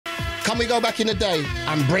Can we go back in the day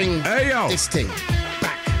and bring this thing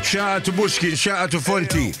back? Shout out to Bushkin, shout out to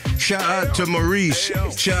Fonty, shout out to Maurice,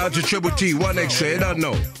 shout out to Triple T, One Extra, you don't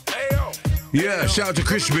know. Yeah, shout out to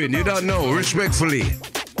Crispin, you don't know, respectfully.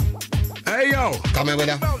 Hey yo! Come here with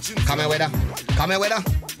her, come here with her, come here with her.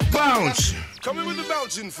 Bounce! Coming with the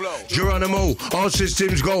bouncing flow. Geronimo, all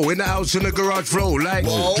systems go in the house in the garage flow like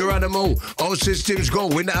Geronimo, all systems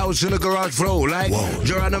go in the house in the garage flow like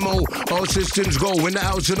Geronimo, all systems go in the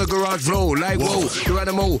house in the garage flow like whoa.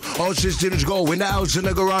 Geronimo, all systems go in the house in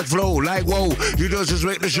the garage flow like whoa. You just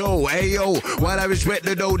respect the show, hey yo. While I respect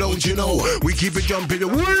the dough, don't you know? We keep it jumping.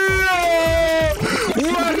 Whoa!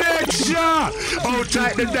 One extra. Oh,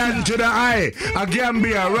 tight the Dan to the eye. I can't be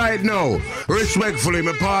here right now. Respectfully,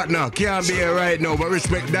 my partner can't be here right now, but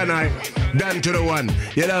respect Dan to the one.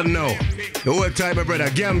 You don't know. The whole time, my brother,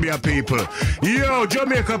 Gambia people. Yo,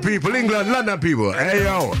 Jamaica people, England, London people. Hey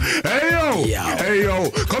yo, hey yo, hey yo.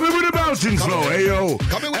 Come in with the bouncing flow. Hey yo,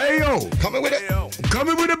 hey yo. Come in with it. Come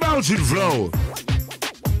in with the bouncing flow.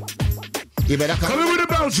 You better come in with the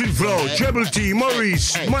bouncing flow. Triple T,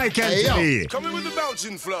 Maurice, Mike Anthony. Come in with the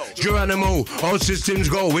bouncing flow. Geronimo, all systems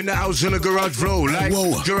go in the house in the garage flow like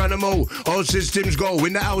Geronimo, all systems go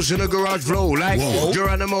in the house in the garage flow like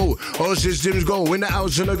Geronimo, all systems go in the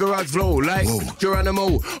house in the garage flow like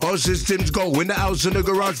Geronimo, all systems go in the house in the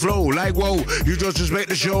garage flow like whoa. You just respect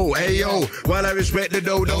the show, hey yo. While I respect the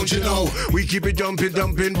dough, don't you know? We keep it jumping,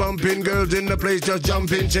 dumping, bumping. Girls in the place just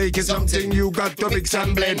jumping, shaking something. You got to mix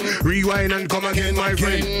and blend, rewind and come again, my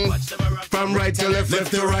friend. From right to left,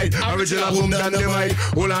 left to right. Original boom down the mic.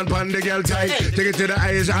 Hold on, pan the girl tight. Take it to the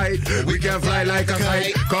highest height. We can fly like a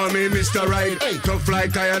kite. Call me Mr. Right. Tough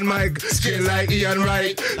like Iron Mike. Skin like Ian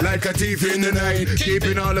Wright. Like a thief in the night.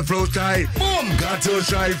 Keeping all the flows tight. Boom! Got to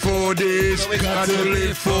strive for this. Got to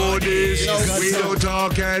live for this. We don't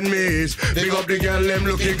talk and miss. Big up the girl, them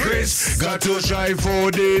looking crisp. Got to strive for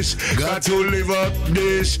this. Got to live up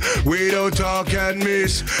this. We don't talk and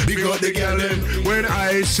miss. Big up the girl, them. When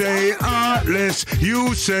I say Heartless,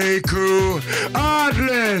 you say crew.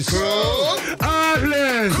 Heartless,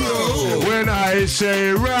 Heartless. When I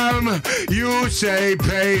say Ram, you say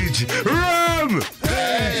Page. Ram,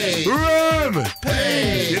 Page. Ram,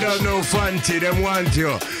 Page. You don't know Fanti, them want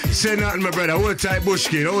you. Say nothing, my brother. Hold tight,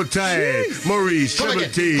 Bushkin. Hold tight, Maurice, Triple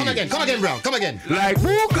T. Come again, bro. Come again. Like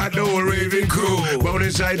who got the whole raving crew? Bound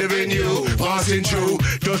inside the venue, passing through.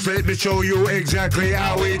 Just let me show you exactly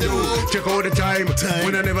how we do. Check out the time.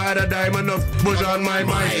 When I never had a dime, enough was on my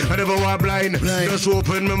mind. I never walk blind. Just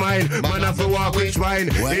open my mind. Man, I have to walk with spine.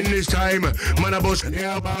 In this time, man, I bust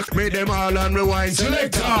back. Make them all on rewind.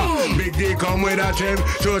 Selector. Big D come with a chain.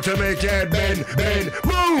 So to make your head bend, bend.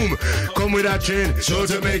 Boom. Come with a chain. So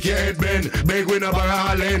to make your head bend. Big win up a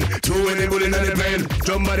Harlan. Two in the bullet and the pen.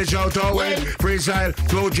 Somebody shout out when. Freestyle.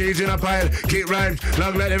 Flow cheese in a pile. Keep rhymes.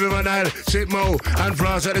 Long let everyone aisle. Sit mo. And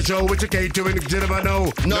floss at the show. With your catering. You never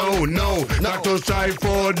know. No. Got to strive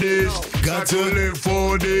for this. Got to live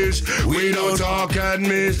for this. We don't talk and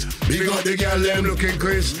miss. We got the girl them looking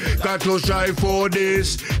crisp. Got to strive for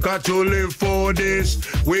this. Got to live for this.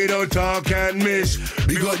 We don't talk and miss.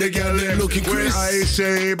 We got the girl them looking crisp. When I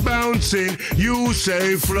say bouncing, you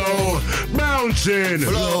say flow. Bouncing,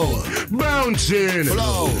 flow. Bouncing,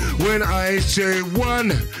 flow. When I say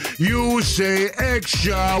one, you say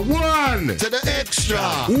extra. One to the extra.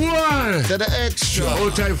 One to the extra.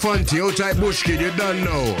 Old type Funty, old type Bushkin, you don't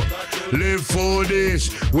know. Live for this,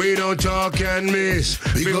 we don't talk and miss.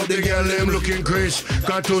 Big up the girl, them looking crisp.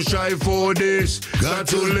 Got to strive for this, got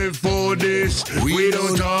to live for this. We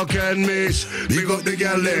don't talk and miss. Big up the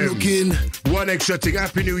girl, them looking. One extra thing,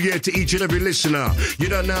 Happy New Year to each and every listener. You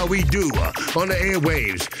don't know how we do on the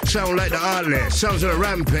airwaves. Sound like the Heartless, sounds like the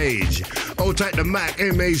Rampage. Old type the Mac,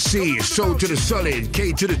 MAC, soul to the solid,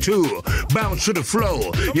 K to the 2, bounce to the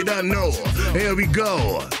flow. You don't know, here we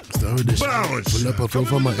go. Bounce. Pull up a flow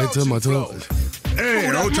from my head to my toes. Hey,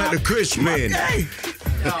 hold tight the Chris, man. Hey.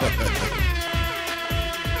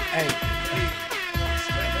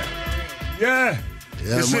 Yeah.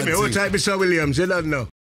 You see me, hold tight Mr. Williams, you don't know.